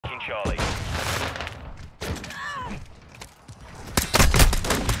Charlie.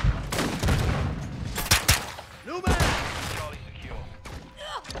 New man! Charlie secure.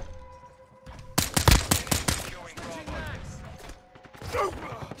 Securing Bravo.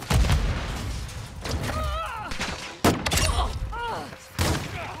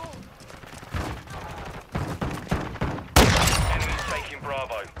 Enemies taking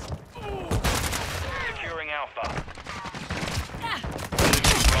Bravo. Securing Alpha.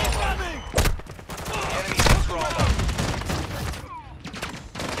 Coming! Enemy took Bravo.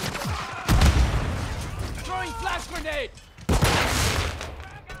 Throwing flash grenade!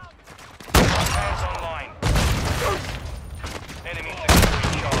 Hands online. Enemy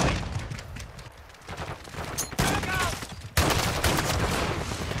securing Charlie.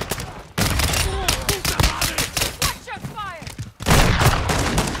 Watch your fire!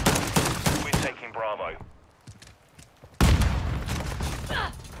 We're taking Bravo.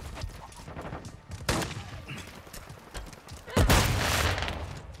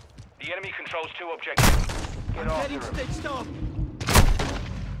 The enemy controls 2 objectives. Get after Getting him. stitched up!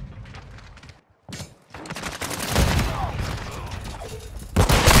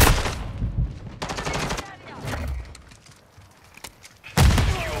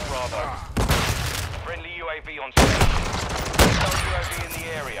 Secure Bravo. Friendly UAV on station. No UAV in the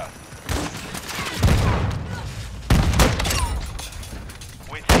area.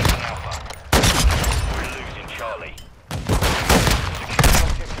 We're taking Alpha. We're losing Charlie. Secure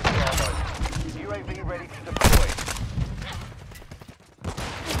objective Bravo. UAV ready to deploy.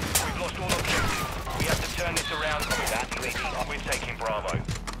 We've lost all objectives. We have to turn this around. With that UAV, we're taking Bravo.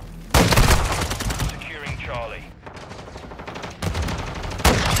 Securing Charlie.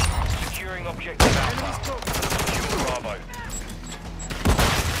 Securing objective Alpha. Secure Bravo.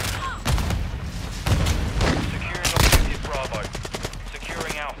 Securing objective Bravo.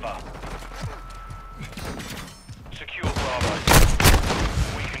 Securing Alpha. Secure Bravo.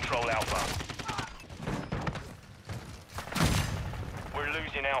 We control Alpha. We're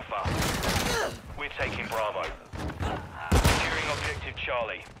losing Alpha. We're taking Bravo. Securing objective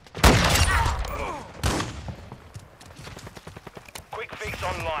Charlie. Quick fix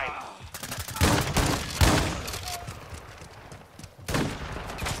online.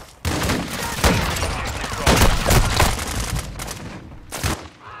 Objective Bravo.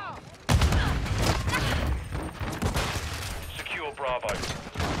 Secure Bravo.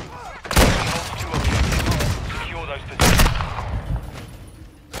 Hold 2 objectives. Secure those positions.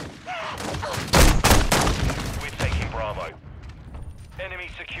 We're taking Bravo. Enemy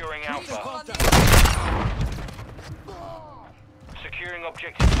securing Alpha. Securing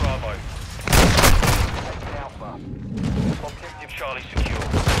objective Bravo. Taking Alpha. Objective Charlie secure.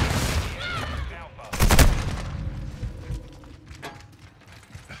 Alpha.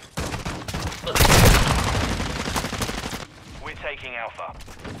 We're taking Alpha.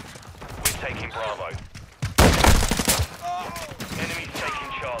 We're taking Bravo. Enemies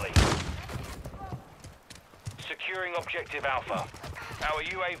taking Charlie. Securing objective Alpha. Our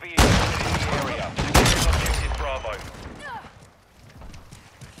UAV is in the area. Securing objective Bravo.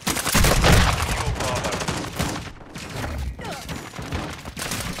 Secure Bravo.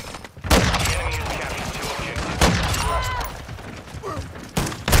 The enemy has captured 2 objectives.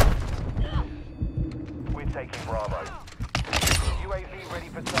 We're taking Bravo. UAV ready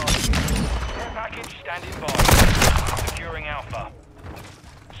for target. Care package standing by. Securing Alpha.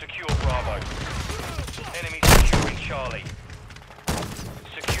 Secure Bravo. Enemy securing Charlie.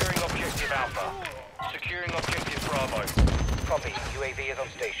 Securing objective Alpha. Securing objective Bravo. Copy. UAV is on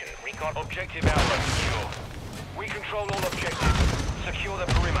station. Recon. Objective Alpha secure. We control all objectives. Secure the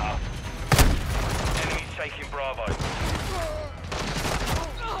perimeter. Enemies taking Bravo.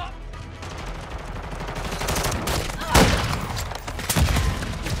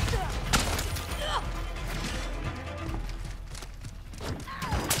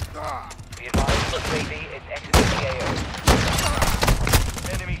 Be advised, UAV is exiting the AO.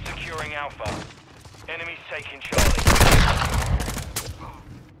 Enemy securing Alpha. Enemies taking Charlie.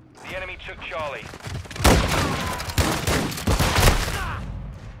 The enemy took Charlie.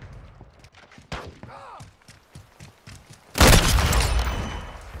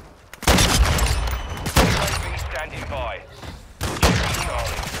 UAV standing by. Securing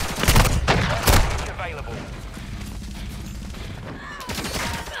Charlie. Package available.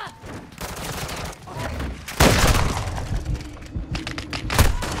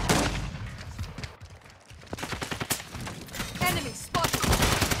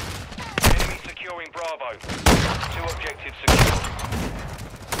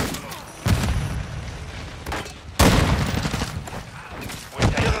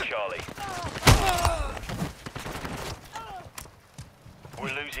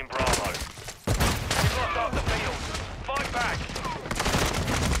 losing Bravo. We've lost half the field. Fight back.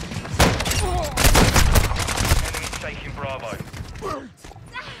 Enemy's taking Bravo.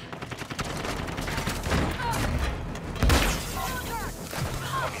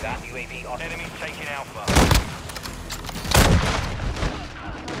 Copy that. UAV on. Enemy's taking Alpha.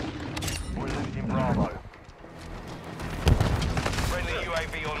 We're losing Bravo. Friendly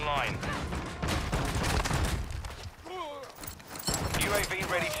UAV online. UAV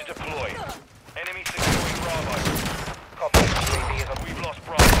ready to deploy. Enemy securing Bravo. Copy. UAV is on. We've lost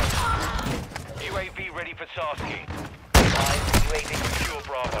Bravo. UAV ready for tasking. UAV. Secure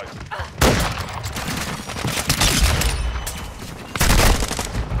Bravo.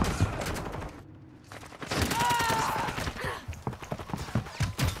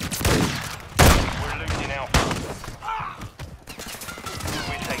 We're losing Alpha.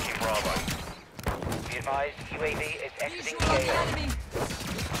 We're taking Bravo. Be advised, UAV is exiting the AO.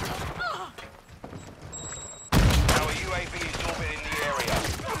 Our UAV is orbiting the area.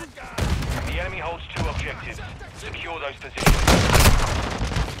 The enemy holds 2 objectives. Secure those positions.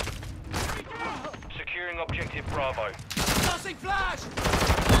 Securing objective Bravo. Tossing flash!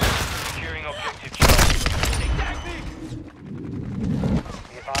 Securing objective Charlie. Tic-tac me!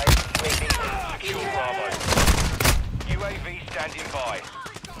 Be advised, UAV is Secure Bravo. UAV standing by.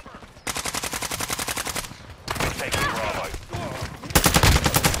 We're taking Bravo.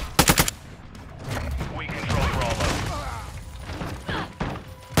 We control Bravo.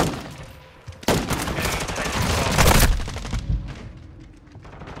 Enemy taking Bravo.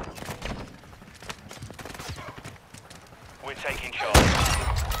 We're taking Charlie.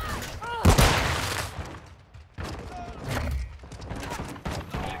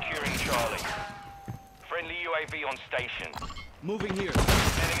 Securing Charlie. Friendly UAV on station. Moving here.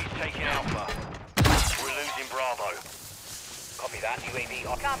 Enemy's taking Alpha. We're losing Bravo. Copy that. UAV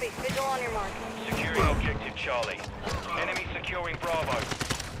on. Copy. Visual on your mark. Securing objective Charlie. Enemy securing Bravo.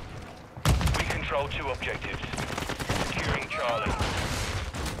 We control 2 objectives. Securing Charlie.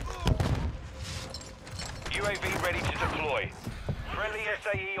 UAV ready to deploy. Friendly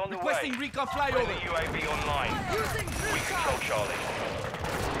SAE on the way. Requesting recon Friendly flyover. UAV online. We control Charlie.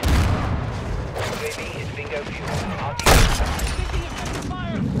 UAV is bingo fuel. Taking effective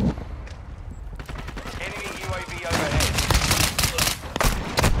fire! Enemy UAV overhead.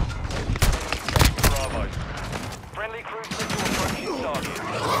 Bravo. Friendly cruise missile approaching target.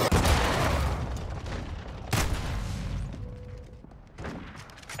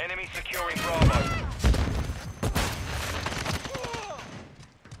 Enemy securing Bravo.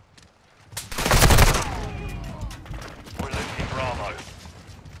 We're losing Bravo.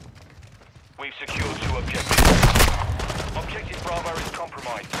 We've secured 2 objectives. Objective Bravo is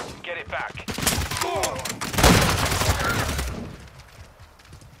compromised. Get it back.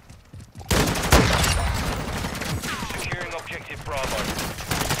 Securing objective Bravo.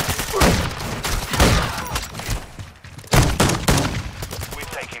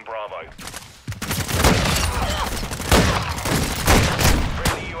 We're taking Bravo.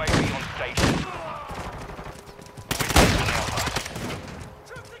 Friendly UAV on station. We're taking Alpha.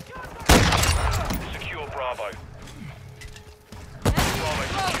 Secure Bravo. Bravo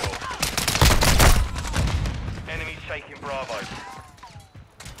secure. Enemies taking Bravo.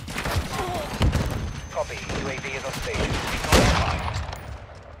 Copy. UAV is on station. Online.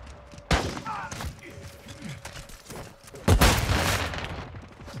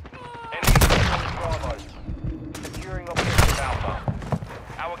 Enemy securing Bravo. Securing objective Alpha.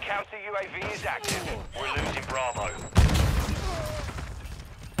 Our counter UAV is active. We're losing Bravo.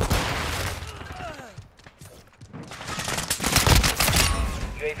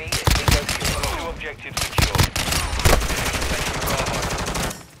 UAV is bingo fuel. 2 objectives secure. Taking Bravo.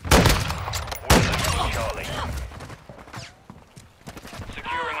 We're losing Charlie.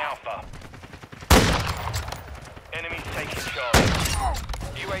 Securing Alpha. Enemies taking Charlie.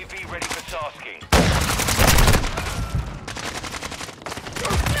 UAV ready for tasking.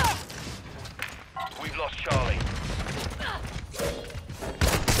 We've lost Charlie.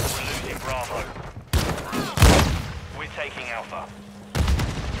 We're losing Bravo. We're taking Alpha.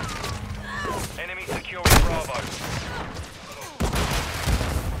 Enemy securing Bravo.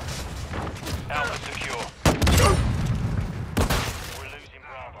 Alpha secure. We're losing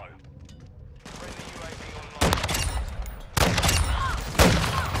Bravo. Friendly UAV online.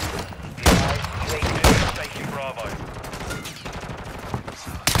 Enemy taking Bravo.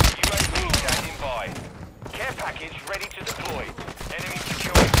 UAV standing by. Care package ready to deploy. Enemy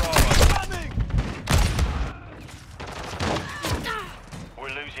securing Bravo. Coming!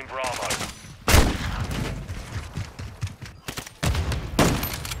 We're losing Bravo.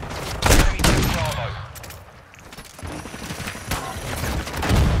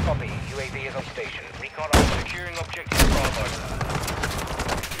 Bravo.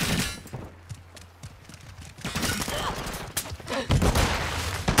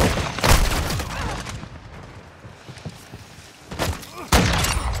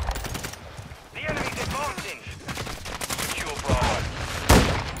 The enemy's advancing. Secure Bravo.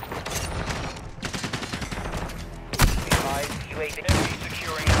 Be advised, UAV. Enemy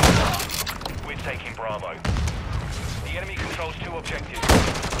securing Alpha. We're taking Bravo. The enemy controls 2 objectives.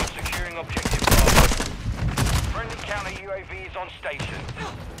 Securing objective Bravo. Friendly counter UAV is on station.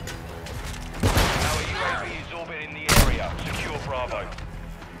 Our UAV is orbiting the area. Secure Bravo.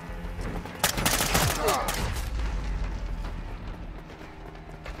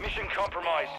 Mission compromised.